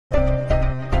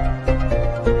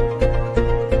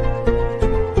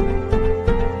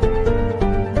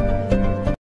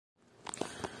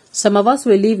Some of us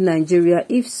will leave Nigeria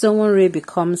if Sowore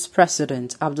becomes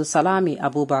president. Abdusalami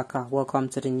Abubakar, welcome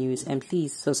to the news, and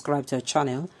please subscribe to our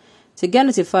channel to get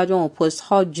notified when we post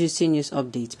hot juicy news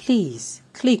updates. Please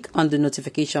click on the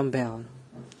notification bell.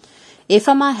 A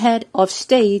former head of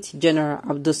state, General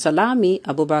Abdusalami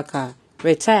Abubakar,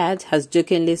 retired, has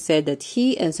jokingly said that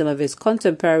he and some of his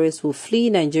contemporaries will flee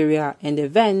Nigeria in the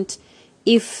event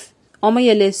if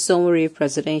Omoyele Sowore,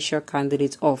 presidential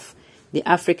candidate of the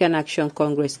African Action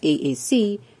Congress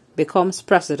AAC, becomes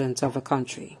president of the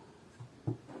country.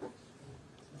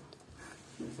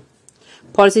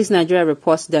 Politics Nigeria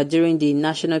reports that during the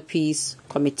National Peace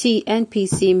Committee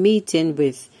NPC meeting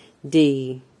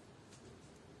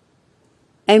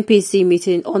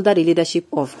under the leadership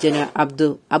of General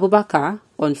Abubakar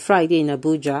on Friday in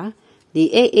Abuja,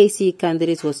 the AAC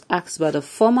candidate was asked by the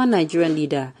former Nigerian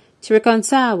leader to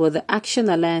reconcile with the Action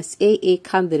Alliance AA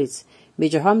candidate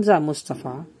Major Hamza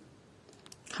Mustafa.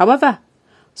 However,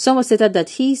 someone stated that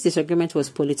his disagreement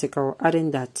was political, adding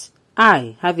that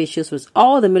I have issues with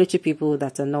all the military people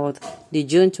that annulled the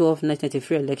June 12,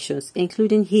 1993 elections,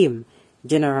 including him,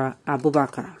 General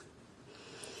Abubakar.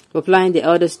 Replying, the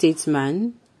elder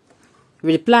statesman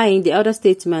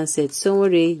said,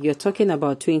 Sowore, you're talking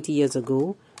about 20 years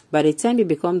ago. By the time you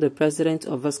become the president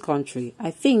of this country,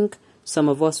 I think some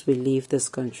of us will leave this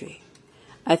country.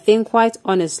 I think, quite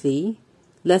honestly,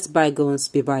 let bygones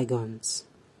be bygones.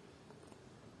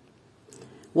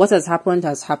 What has happened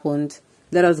has happened.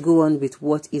 Let us go on with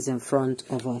what is in front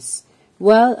of us.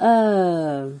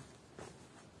 Well,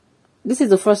 this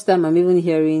is the first time I'm even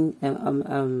hearing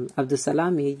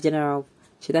Abdusalami,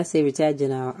 retired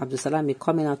General Abdusalami,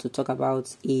 coming out to talk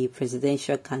about a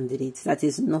presidential candidate that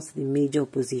is not the major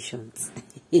oppositions.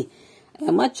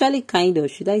 I'm actually kind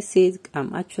of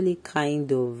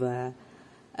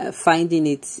finding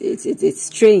it's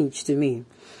strange to me.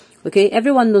 Okay,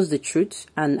 everyone knows the truth,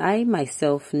 and I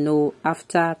myself know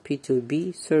after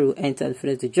P2B, Sowore will enter and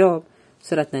finish the job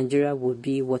so that Nigeria will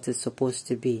be what it's supposed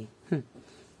to be.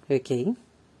 Okay,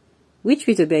 which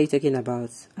P2B are you talking about?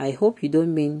 I hope you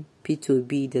don't mean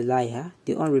P2B the liar,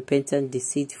 the unrepentant,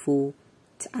 deceitful.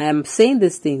 I am saying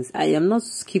these things. I am not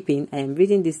skipping. I am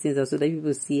reading these things so that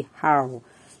people see how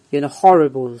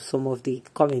horrible some of the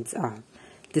comments are.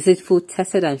 Deceitful,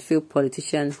 tested and failed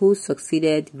politician who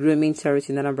succeeded grooming terrorists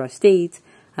in Anambra State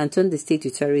and turned the state to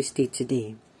terrorist state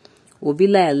today.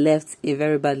 Obila left a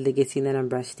very bad legacy in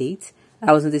Anambra State.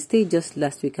 I was in the state just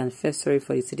last week and felt sorry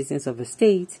for the citizens of the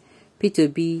state.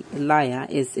 P2B liar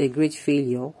is a great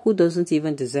failure who doesn't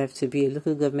even deserve to be a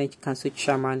local government council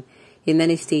chairman in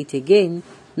any state again,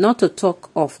 not to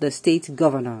talk of the state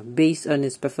governor based on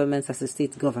his performance as a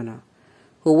state governor.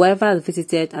 Whoever that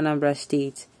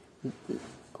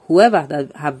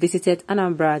have visited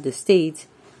Anambra, the state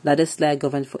that is like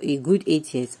governed for a good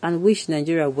 8 years and wish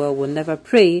Nigeria well, will never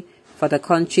pray for the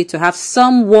country to have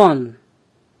someone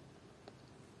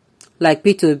like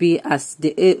P2B as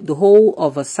the whole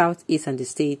of the southeast and the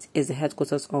state is the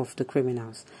headquarters of the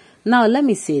criminals. Now, let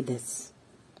me say this.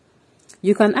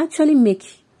 You can actually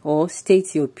make or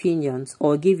state your opinions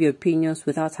or give your opinions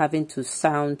without having to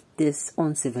sound this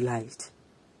uncivilized.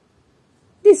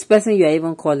 This person you are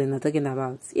even calling or talking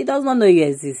about, he does not know you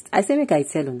exist. I say, make I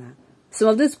tell you now. Some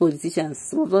of these politicians,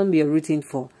 some of them you're rooting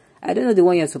for, I don't know the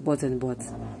one you're supporting, but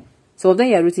some of them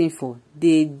you're rooting for,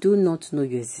 they do not know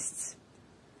you exist.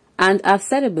 And I've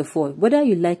said it before, whether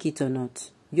you like it or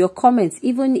not, your comments,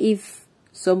 even if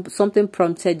something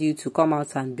prompted you to come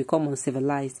out and become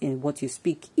uncivilized in what you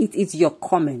speak, it is your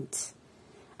comment.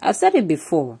 I've said it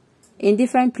before, in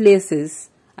different places,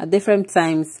 at different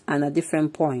times and at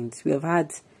different points, we have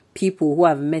had people who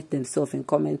have met themselves in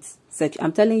comments section.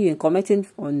 I'm telling you, in commenting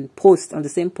on posts, on the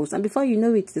same post, and before you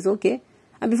know it, it's okay.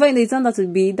 And before you know it, turns out to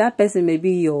be that person may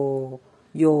be your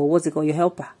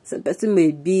helper. So the person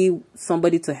may be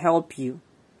somebody to help you.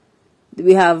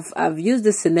 I've used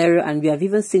this scenario and we have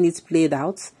even seen it played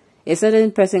out. A certain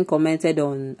person commented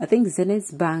on, I think,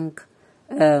 Zenith Bank,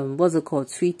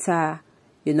 Twitter,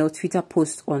 Twitter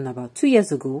post on about 2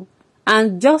 years ago.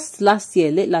 And just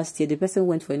late last year, the person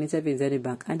went for an interview in Zenith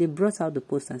Bank and they brought out the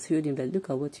post and showed him that, look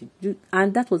at what you do.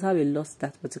 And that was how we lost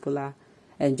that particular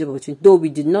job opportunity. Though we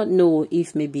did not know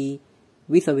if maybe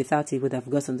with or without it would have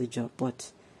gotten the job.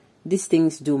 But these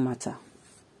things do matter.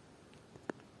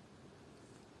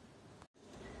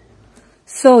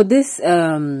 So this,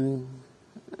 I've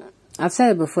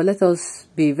said it before, let us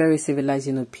be very civilized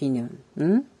in opinion.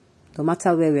 No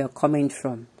matter where we are coming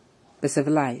from, be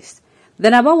civilized.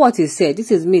 Then about what he said,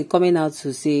 this is me coming out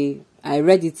to say, I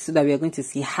read it so that we are going to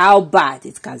see how bad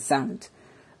it can sound.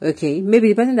 Okay, maybe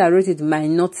the person that wrote it might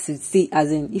not see,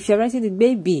 as in, if you're writing it,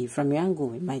 maybe from your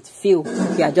angle, it might feel,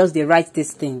 okay, I just they write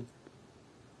this thing.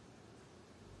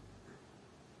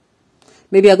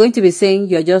 Maybe you're going to be saying,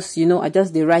 you're just, I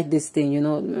just they write this thing,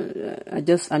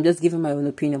 I'm just giving my own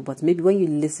opinion. But maybe when you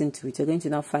listen to it, you're going to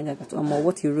now find out that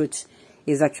what you wrote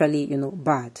is actually,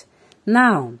 bad.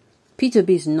 Now, Peter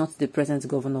B is not the present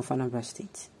governor of Anambra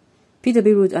State. Peter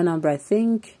B ruled Anambra, I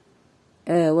think,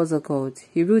 what's it called?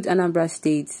 He ruled Anambra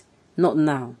State, not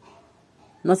now,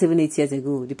 not even 8 years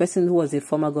ago. The person who was the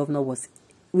former governor was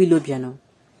Willow Biano.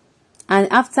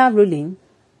 And after ruling,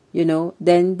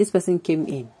 then this person came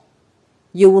in.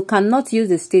 You cannot use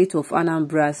the state of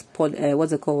Anambra's,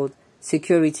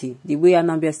 security, the way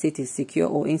Anambra State is secure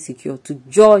or insecure, to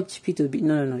judge Peter B.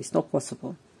 No, it's not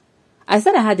possible. I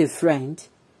said I had a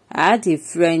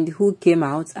friend who came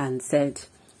out and said,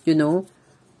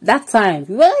 that time,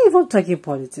 we weren't even talking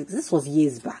politics. This was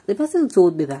years back. The person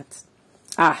told me that,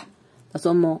 that's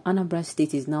one more. Anambra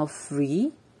State is now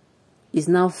free. Is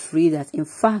now free that, in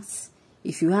fact,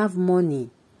 if you have money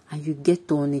and you get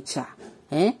to Onitsha,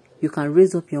 you can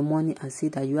raise up your money and say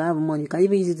that you have money. You can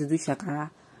even use it to do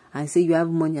shakara and say you have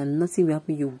money and nothing will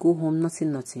happen. You go home,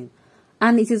 nothing.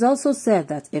 And it is also said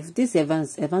that if this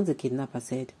Evans the kidnapper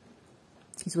said,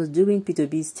 it was during Peter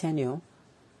B's tenure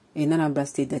in Anambra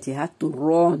State that he had to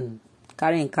run,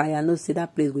 carrying Kaya, no say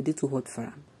that place would be too hot for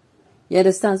him. You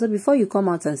understand? So before you come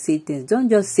out and say things, don't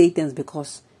just say things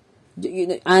because,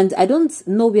 and I don't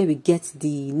know where we get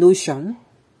the notion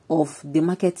of the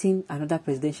marketing another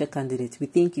presidential candidate. We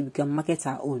think we can market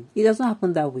our own. It doesn't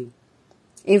happen that way.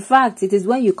 In fact, it is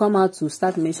when you come out to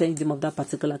start mentioning the name of that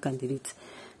particular candidate.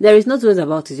 There is no two ways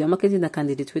about it. You're marketing the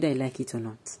candidate whether you like it or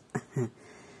not.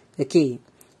 Okay.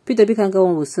 Peter B.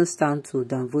 Kangawan will soon stand to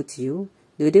downvote you.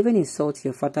 They would even insult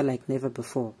your father like never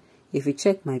before. If you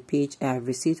check my page, I have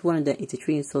received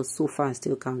 183 insults so far and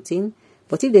still counting.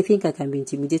 But if they think I can be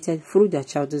intimidated through their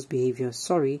childish behavior,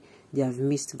 sorry, they have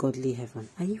missed godly heaven.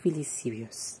 Are you really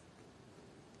serious?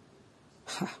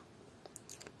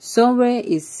 Sowore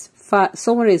is far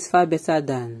better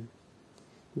than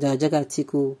the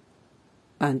Jagatiku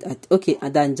and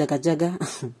than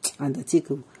Jaga and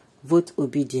Atiku. Vote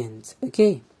obedient.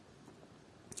 Okay.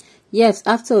 Yes,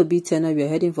 after Obi tenure, we are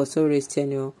heading for Sowore's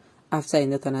tenure after a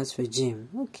Northerners regime.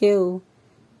 Okay.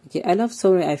 Okay, I love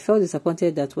Sowore. I felt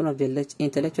disappointed that one of the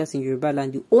intellectuals in Yoruba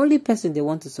land, the only person they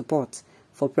want to support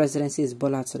for presidency is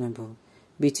Bola Tinubu.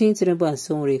 Between Tinubu and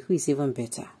Sowore, who is even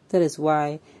better? That is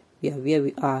why we are where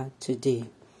we are today.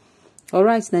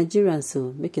 Alright, Nigerians,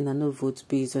 so making a no vote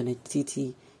based on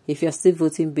ethnicity. If you are still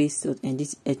voting based on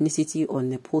ethnicity or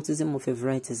nepotism or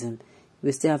favoritism,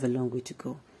 we still have a long way to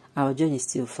go. Our journey is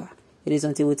still far. It is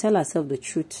until we tell ourselves the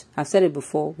truth. I've said it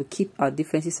before, we keep our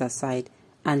differences aside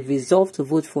and resolve to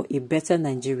vote for a better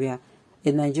Nigeria,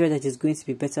 a Nigeria that is going to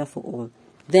be better for all.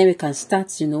 Then we can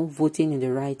start, voting in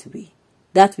the right way.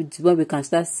 That is when we can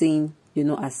start seeing,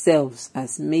 ourselves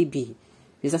as maybe,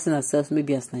 we start seeing ourselves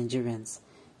maybe as Nigerians.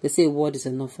 They say a word is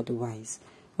enough for the wise.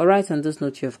 Alright, on this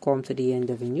note, you have come to the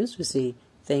end of the news. We say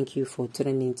thank you for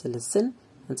tuning in to listen.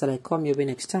 Until I come your way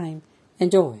next time,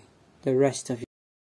 enjoy the rest of your